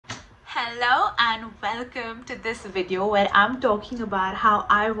Hello and welcome to this video where I'm talking about how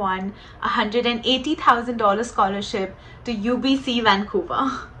I won a $180,000 scholarship to UBC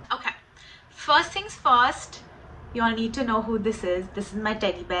Vancouver. Okay, first things first, you all need to know who this is. This is my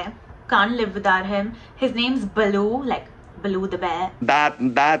teddy bear. Can't live without him. His name's Baloo, like Baloo the bear.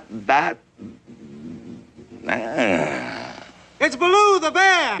 It's Baloo the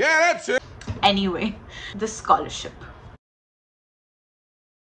bear! Yeah, that's it. Anyway, the scholarship.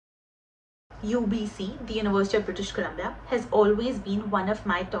 UBC, the University of British Columbia, has always been one of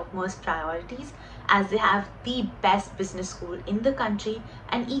my topmost priorities as they have the best business school in the country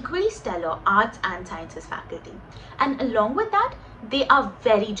and equally stellar arts and sciences faculty. And along with that, they are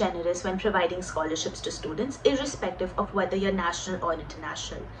very generous when providing scholarships to students irrespective of whether you're national or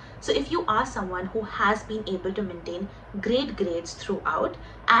international. So if you are someone who has been able to maintain great grades throughout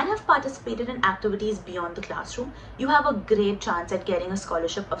and have participated in activities beyond the classroom, you have a great chance at getting a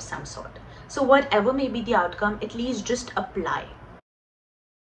scholarship of some sort. So whatever may be the outcome, at least just apply.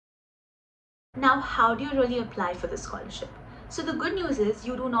 Now, how do you really apply for the scholarship? So the good news is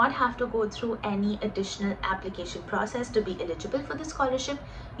you do not have to go through any additional application process to be eligible for the scholarship.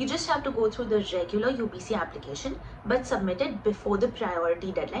 You just have to go through the regular UBC application, but submit it before the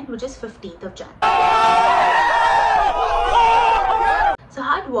priority deadline, which is 15th of Jan. So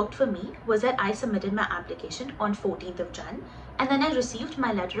how it worked for me was that I submitted my application on 14th of Jan and then I received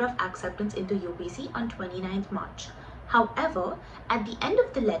my letter of acceptance into UBC on 29th March. However, at the end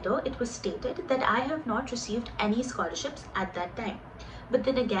of the letter, it was stated that I have not received any scholarships at that time. But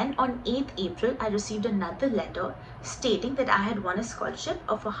then again, on 8th April, I received another letter stating that I had won a scholarship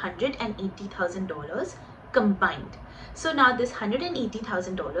of $180,000 combined. So now this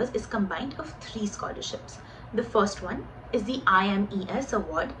 $180,000 is combined of 3 scholarships. The first one is the IMES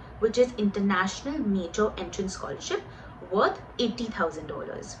Award, which is International Major Entrance Scholarship, worth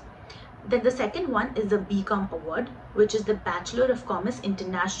 $80,000. Then the second one is the BCOM Award, which is the Bachelor of Commerce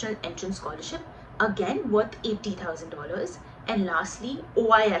International Entrance Scholarship, again worth $80,000. And lastly,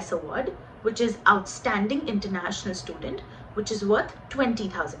 OIS Award, which is Outstanding International Student, which is worth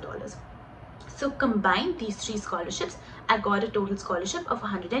 $20,000. So combined these 3 scholarships, I got a total scholarship of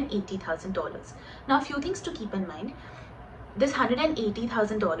 $180,000. Now a few things to keep in mind. This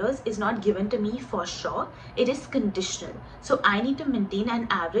 $180,000 is not given to me for sure, it is conditional. So I need to maintain an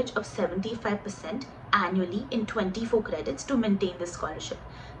average of 75% annually in 24 credits to maintain this scholarship.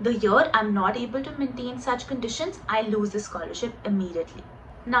 The year I'm not able to maintain such conditions, I lose the scholarship immediately.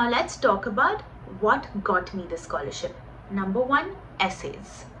 Now let's talk about what got me the scholarship. Number 1,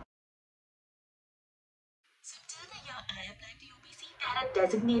 essays. So till the year I applied to UBC, they had a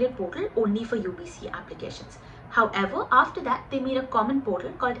designated portal only for UBC applications. However, after that, they made a common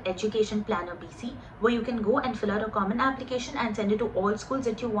portal called Education Planner BC, where you can go and fill out a common application and send it to all schools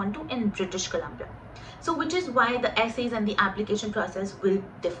that you want to in British Columbia. So which is why the essays and the application process will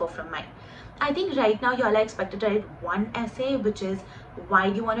differ from mine. I think right now you all are expected to write one essay, which is why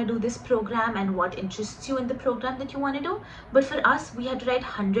do you want to do this program and what interests you in the program that you want to do. But for us, we had to write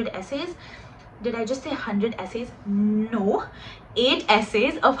 100 essays. Did I just say 100 essays? No, 8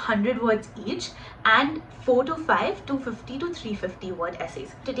 essays of 100 words each and 4 to 5 250 to 350 word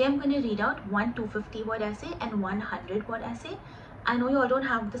essays. Today I'm going to read out one 250 word essay and 100 word essay. I know you all don't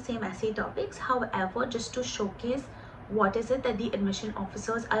have the same essay topics. However, just to showcase what is it that the admission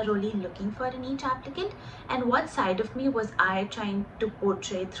officers are really looking for in each applicant and what side of me was I trying to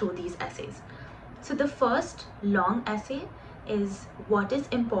portray through these essays. So the first long essay is what is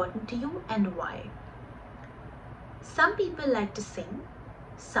important to you and why. Some people like to sing,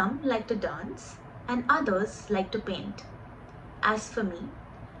 some like to dance, and others like to paint. As for me,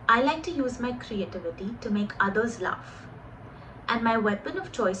 I like to use my creativity to make others laugh. And my weapon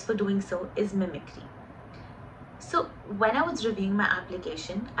of choice for doing so is mimicry. So when I was reviewing my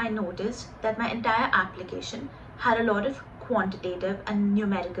application, I noticed that my entire application had a lot of quantitative and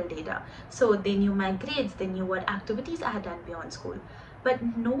numerical data. So they knew my grades, they knew what activities I had done beyond school.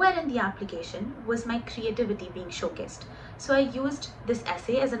 But nowhere in the application was my creativity being showcased. So I used this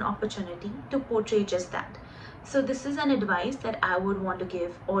essay as an opportunity to portray just that. So this is an advice that I would want to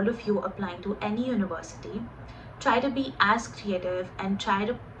give all of you applying to any university. Try to be as creative and try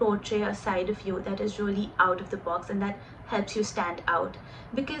to portray a side of you that is really out of the box and that helps you stand out.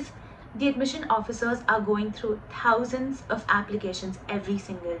 Because the admission officers are going through thousands of applications every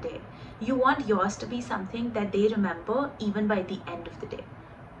single day. You want yours to be something that they remember even by the end of the day.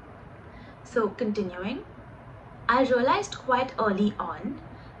 So continuing, I realized quite early on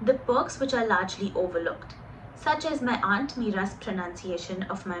the perks which are largely overlooked, such as my Aunt Mira's pronunciation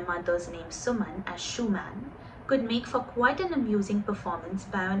of my mother's name Suman as Shuman, could make for quite an amusing performance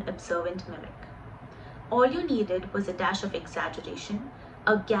by an observant mimic. All you needed was a dash of exaggeration,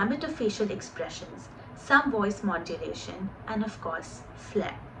 a gamut of facial expressions, some voice modulation, and of course,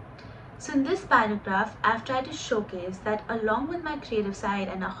 flair. So in this paragraph, I've tried to showcase that along with my creative side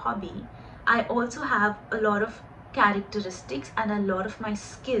and a hobby, I also have a lot of characteristics and a lot of my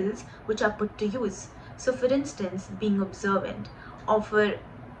skills which are put to use. So for instance, being observant, or for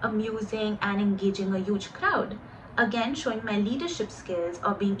amusing and engaging a huge crowd. Again, showing my leadership skills,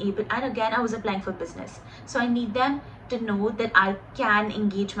 or being able, and again, I was applying for business. So I need them to know that I can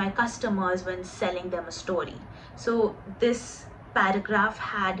engage my customers when selling them a story. So this paragraph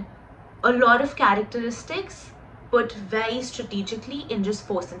had a lot of characteristics put very strategically in just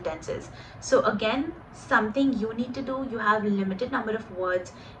 4 sentences. So again, something you need to do, you have a limited number of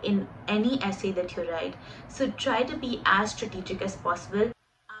words in any essay that you write. So try to be as strategic as possible.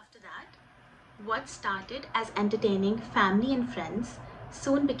 After that, what started as entertaining family and friends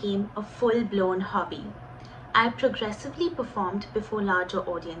soon became a full-blown hobby. I progressively performed before larger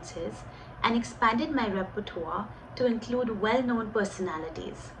audiences and expanded my repertoire to include well-known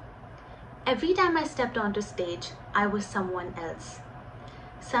personalities. Every time I stepped onto stage, I was someone else.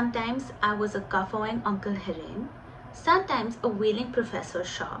 Sometimes I was a guffawing Uncle Hiren, sometimes a wailing Professor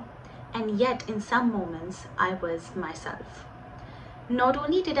Shaw, and yet in some moments I was myself. Not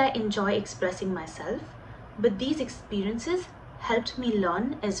only did I enjoy expressing myself, but these experiences helped me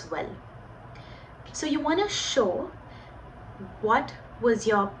learn as well. So you want to show what was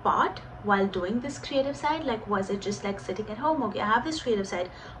your part while doing this creative side. Like, was it just like sitting at home, okay, I have this creative side,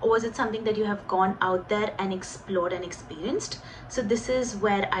 or was it something that you have gone out there and explored and experienced? So this is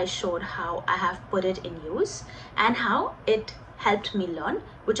where I showed how I have put it in use and how it helped me learn,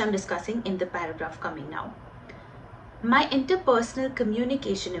 which I'm discussing in the paragraph coming now. My interpersonal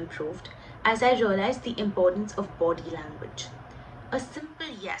communication improved as I realized the importance of body language. A simple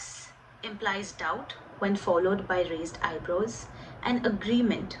yes implies doubt when followed by raised eyebrows, and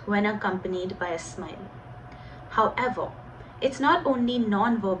agreement when accompanied by a smile. However, it's not only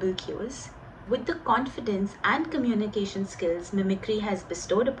non-verbal cues. With the confidence and communication skills mimicry has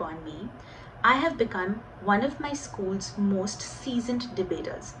bestowed upon me, I have become one of my school's most seasoned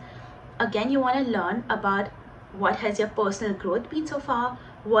debaters. Again, you want to learn about what has your personal growth been so far,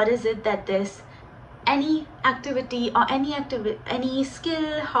 what is it that any activity or any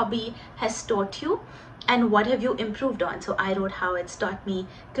skill, hobby has taught you, and what have you improved on. So I wrote how it's taught me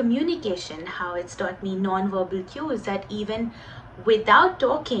communication, how it's taught me non-verbal cues, that even without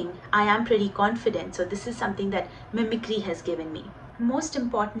talking, I am pretty confident. So this is something that mimicry has given me. Most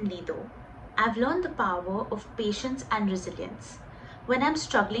importantly though, I've learned the power of patience and resilience. When I'm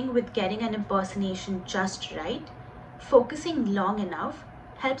struggling with getting an impersonation just right, focusing long enough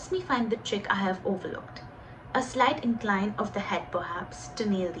helps me find the trick I have overlooked. A slight incline of the head perhaps to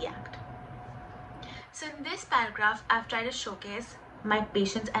nail the act. So in this paragraph, I've tried to showcase my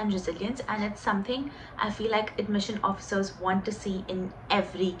patience and resilience, and it's something I feel like admission officers want to see in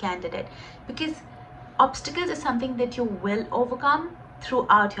every candidate, because obstacles is something that you will overcome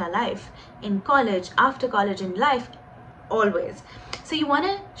throughout your life, in college, after college, in life, always. So you want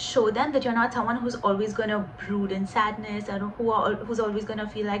to show them that you're not someone who's always going to brood in sadness, or who's always going to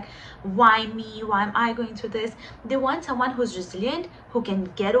feel like, why me, why am I going through this? They want someone who's resilient, who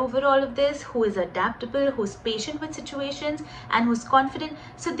can get over all of this, who is adaptable, who's patient with situations, and who's confident.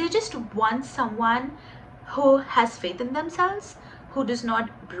 So they just want someone who has faith in themselves, who does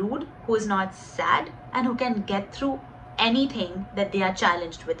not brood, who is not sad, and who can get through anything that they are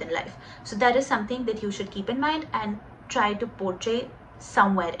challenged with in life. So that is something that you should keep in mind and try to portray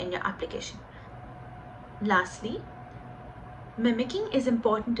somewhere in your application. Lastly, mimicking is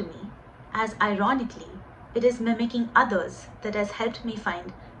important to me, as ironically, it is mimicking others that has helped me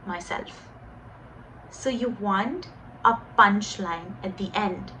find myself. So you want a punchline at the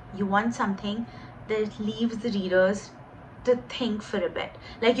end. You want something that leaves the readers to think for a bit.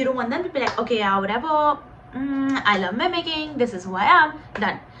 Like, you don't want them to be like, okay, yeah, whatever, I love mimicking, this is who I am,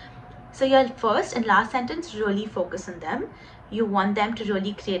 done. So your first and last sentence really focus on them. You want them to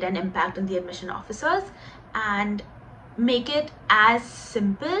really create an impact on the admission officers and make it as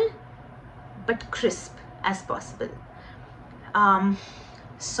simple but crisp as possible.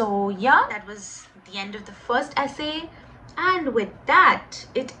 So yeah, that was the end of the first essay, and with that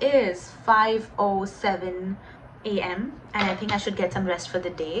it is 5:07 a.m. and I think I should get some rest for the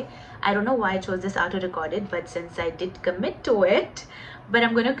day. I don't know why I chose this auto recorded, but since I did commit to it, but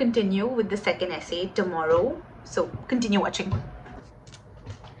I'm going to continue with the second essay tomorrow, so continue watching.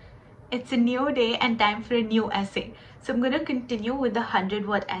 It's a new day and time for a new essay. So I'm going to continue with the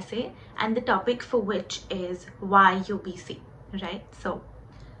 100-word essay, and the topic for which is why UBC, right? So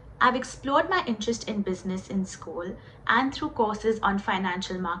I've explored my interest in business in school and through courses on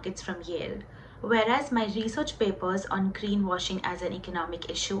financial markets from Yale, whereas my research papers on greenwashing as an economic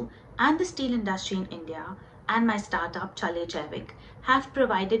issue and the steel industry in India and my startup Chale Jaivik have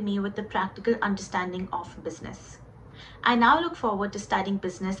provided me with the practical understanding of business. I now look forward to studying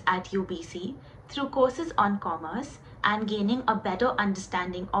business at UBC through courses on commerce and gaining a better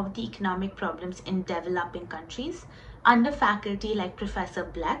understanding of the economic problems in developing countries under faculty like Professor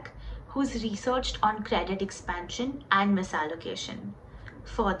Black, who's researched on credit expansion and misallocation.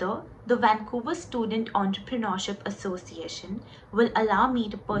 Further, the Vancouver Student Entrepreneurship Association will allow me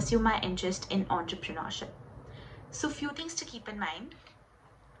to pursue my interest in entrepreneurship. So few things to keep in mind.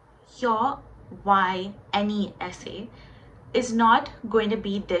 Your why any essay is not going to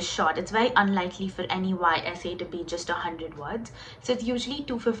be this short. It's very unlikely for any why essay to be just 100 words. So it's usually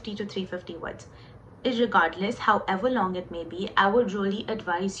 250 to 350 words. Irregardless, however long it may be, I would really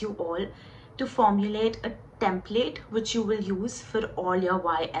advise you all to formulate a template which you will use for all your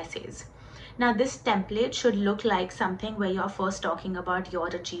why essays. Now, this template should look like something where you're first talking about your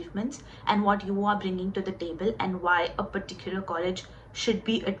achievements and what you are bringing to the table and why a particular college should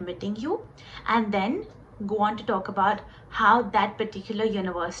be admitting you, and then go on to talk about how that particular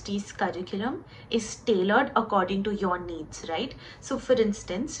university's curriculum is tailored according to your needs, right? So for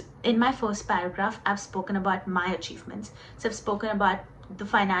instance, in my first paragraph, I've spoken about my achievements. So I've spoken about the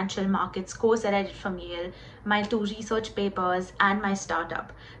financial markets course that I did from Yale, my 2 research papers, and my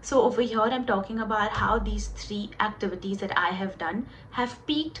startup. So over here, I'm talking about how these 3 activities that I have done have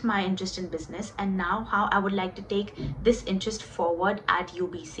piqued my interest in business, and now how I would like to take this interest forward at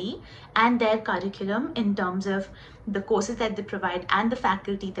UBC and their curriculum in terms of the courses that they provide and the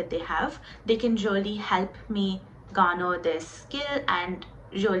faculty that they have. They can really help me garner this skill and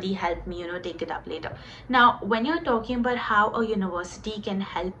really help me, take it up later. Now, when you're talking about how a university can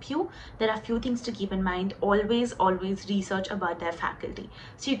help you, there are a few things to keep in mind. Always research about their faculty.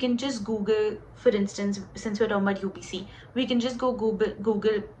 So you can just Google, for instance, since we're talking about UBC, we can just go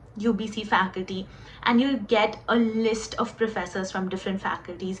Google UBC faculty, and you'll get a list of professors from different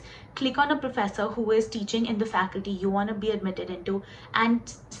faculties. Click on a professor who is teaching in the faculty you want to be admitted into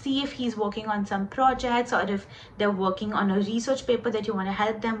and see if he's working on some projects or if they're working on a research paper that you want to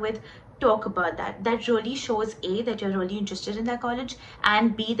help them with. Talk about that. That really shows A, that you're really interested in that college,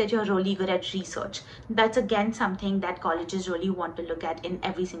 and B, that you're really good at research. That's again something that colleges really want to look at in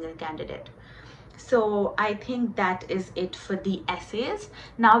every single candidate. So I think that is it for the essays.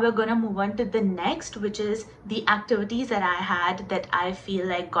 Now we're going to move on to the next, which is the activities that I had that I feel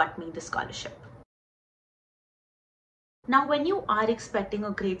like got me the scholarship. Now, when you are expecting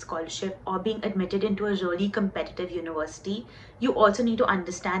a great scholarship or being admitted into a really competitive university, you also need to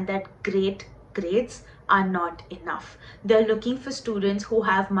understand that great grades are not enough. They're looking for students who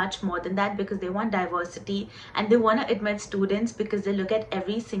have much more than that because they want diversity, and they want to admit students because they look at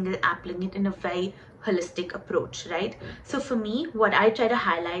every single applicant in a very holistic approach, right? So for me, what I try to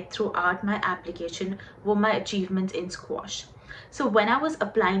highlight throughout my application were my achievements in squash. So when I was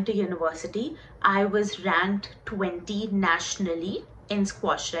applying to university, I was ranked 20 nationally in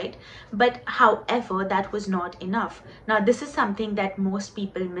squash, right? But however, that was not enough. Now, this is something that most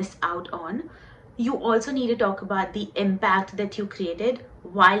people miss out on. You also need to talk about the impact that you created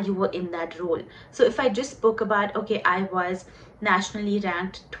while you were in that role. So if I just spoke about, okay, I was nationally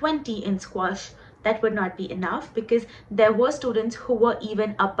ranked 20 in squash, that would not be enough because there were students who were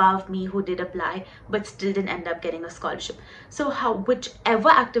even above me who did apply but still didn't end up getting a scholarship. So whichever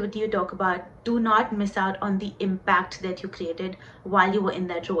activity you talk about, do not miss out on the impact that you created while you were in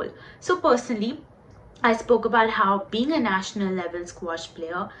that role. So personally, I spoke about how being a national level squash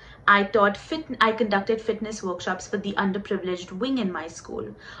player, I conducted fitness workshops for the underprivileged wing in my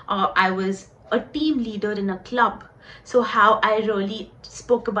school. I was a team leader in a club. So how I really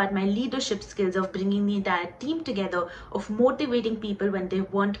spoke about my leadership skills of bringing the entire team together, of motivating people when they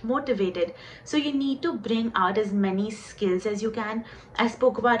weren't motivated. So you need to bring out as many skills as you can. I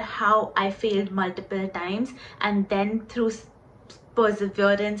spoke about how I failed multiple times, and then through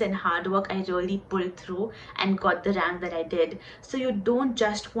perseverance and hard work, I really pulled through and got the rank that I did. So you don't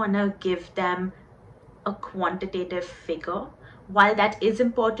just want to give them a quantitative figure. While that is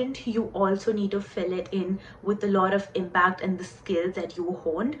important, you also need to fill it in with a lot of impact and the skills that you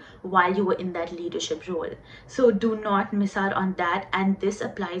honed while you were in that leadership role. So do not miss out on that, and this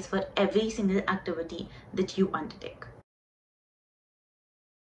applies for every single activity that you undertake.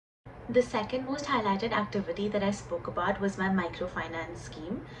 The second most highlighted activity that I spoke about was my microfinance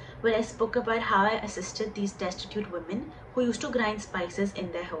scheme, where I spoke about how I assisted these destitute women who used to grind spices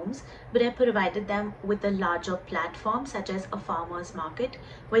in their homes, but I provided them with a larger platform such as a farmer's market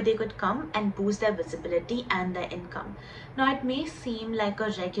where they could come and boost their visibility and their income. Now, it may seem like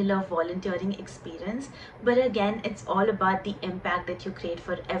a regular volunteering experience, but again, it's all about the impact that you create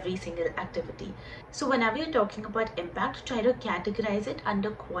for every single activity. So whenever you're talking about impact, try to categorize it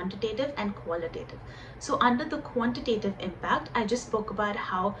under quantitative and qualitative. So under the quantitative impact, I just spoke about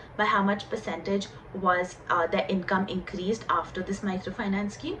by how much percentage was their income increased after this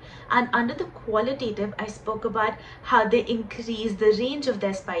microfinance scheme, and under the qualitative, I spoke about how they increased the range of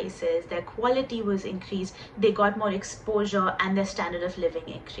their spices, their quality was increased, they got more exposure, and their standard of living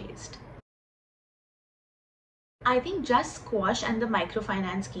increased. I think just squash and the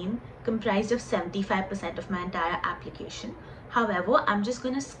microfinance scheme comprised of 75% of my entire application. However, I'm just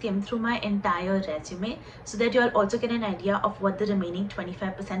going to skim through my entire resume so that you'll also get an idea of what the remaining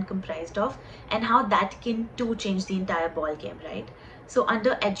 25% comprised of and how that can too change the entire ball game, right? So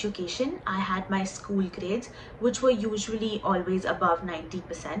under education, I had my school grades, which were usually always above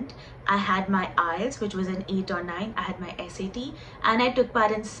 90%. I had my IELTS, which was an 8 or 9. I had my SAT, and I took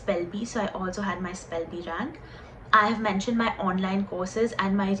part in Spell B, so I also had my Spell B rank. I have mentioned my online courses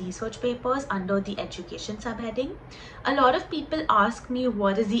and my research papers under the education subheading. A lot of people ask me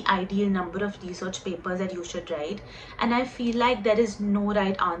what is the ideal number of research papers that you should write, and I feel like there is no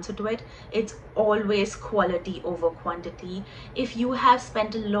right answer to it. It's always quality over quantity. If you have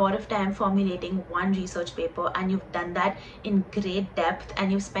spent a lot of time formulating one research paper and you've done that in great depth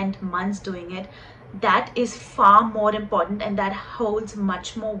and you've spent months doing it, that is far more important and that holds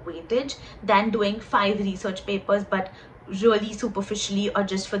much more weightage than doing 5 research papers but really superficially or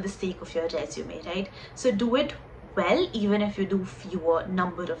just for the sake of your resume, right? So do it well even if you do fewer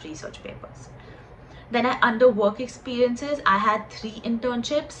number of research papers. Then under work experiences, I had 3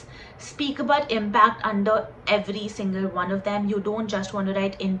 internships. Speak about impact under every single one of them. You don't just want to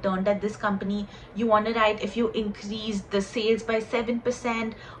write interned at this company. You want to write if you increase the sales by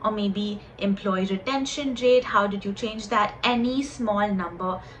 7% or maybe employee retention rate, how did you change that? Any small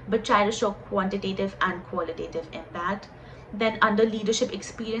number, but try to show quantitative and qualitative impact. Then under leadership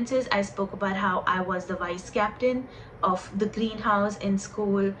experiences, I spoke about how I was the vice captain of the greenhouse in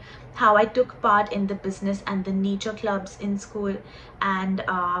school, how I took part in the business and the nature clubs in school, and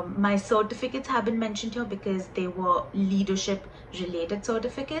my certificates have been mentioned here because they were leadership related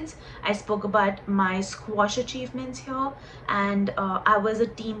certificates. I spoke about my squash achievements here, and I was a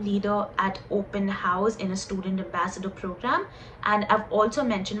team leader at Open House in a student ambassador program, and I've also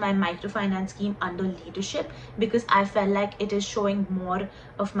mentioned my microfinance scheme under leadership because I felt like it is showing more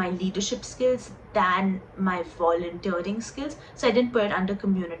of my leadership skills than my volunteering skills, so I didn't put it under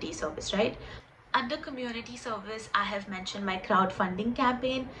community service, right? Under community service, I have mentioned my crowdfunding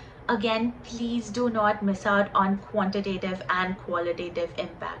campaign. Again, please do not miss out on quantitative and qualitative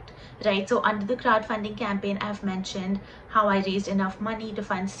impact, right? So under the crowdfunding campaign, I've mentioned how I raised enough money to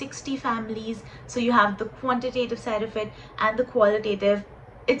fund 60 families. So you have the quantitative side of it and the qualitative.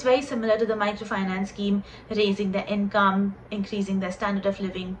 It's very similar to the microfinance scheme, raising their income, increasing their standard of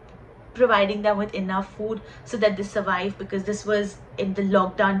living, providing them with enough food so that they survive, because this was in the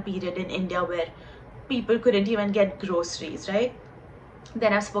lockdown period in India where people couldn't even get groceries, right?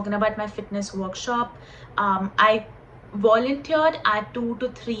 Then I've spoken about my fitness workshop. I volunteered at 2 to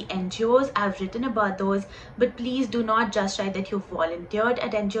 3 NGOs. I've written about those, but please do not just write that you volunteered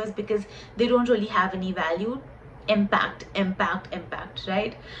at NGOs because they don't really have any value. Impact,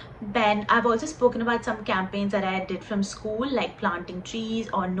 right? Then I've also spoken about some campaigns that I did from school, like planting trees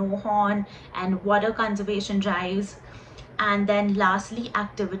or no horn and water conservation drives. And then lastly,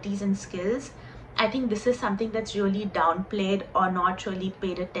 activities and skills. I think this is something that's really downplayed or not really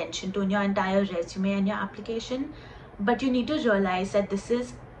paid attention to in your entire resume and your application, but you need to realize that this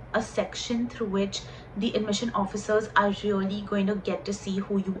is a section through which the admission officers are really going to get to see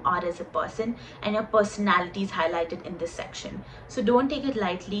who you are as a person, and your personality is highlighted in this section. So don't take it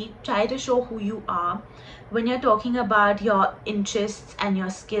lightly. Try to show who you are. When you're talking about your interests and your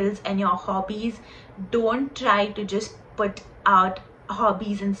skills and your hobbies, don't try to just put out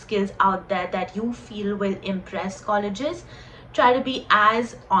hobbies and skills out there that you feel will impress colleges. Try to be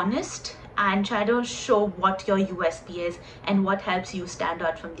as honest and try to show what your USP is and what helps you stand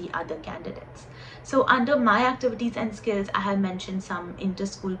out from the other candidates. So under my activities and skills, I have mentioned some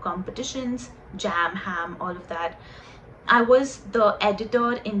inter-school competitions, jam, ham, all of that. I was the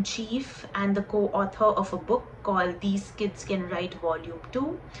editor-in-chief and the co-author of a book called These Kids Can Write Volume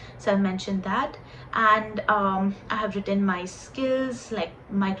 2. So I've mentioned that. And I have written my skills like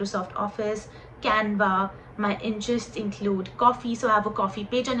Microsoft Office, Canva. My interests include coffee. So I have a coffee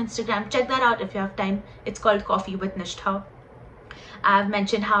page on Instagram. Check that out if you have time. It's called Coffee with Nishtha. I've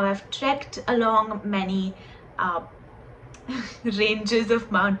mentioned how I've trekked along many ranges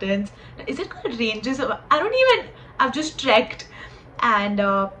of mountains. Is it called ranges of? I've just trekked. And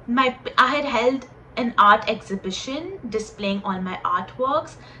I had held an art exhibition displaying all my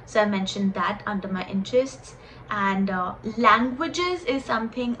artworks, so I mentioned that under my interests. And languages is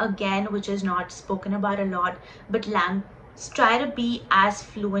something again which is not spoken about a lot, but try to be as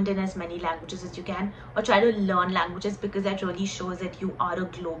fluent in as many languages as you can, or try to learn languages, because that really shows that you are a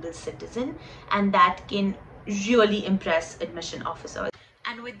global citizen, and that can really impress admission officers.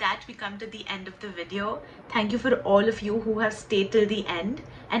 And with that, we come to the end of the video. Thank you for all of you who have stayed till the end.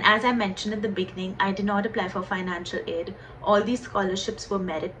 And as I mentioned in the beginning, I did not apply for financial aid. All these scholarships were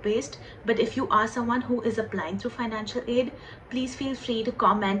merit-based. But if you are someone who is applying through financial aid, please feel free to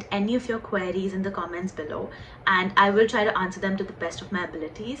comment any of your queries in the comments below, and I will try to answer them to the best of my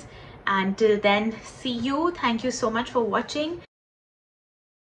abilities. And till then, see you. Thank you so much for watching.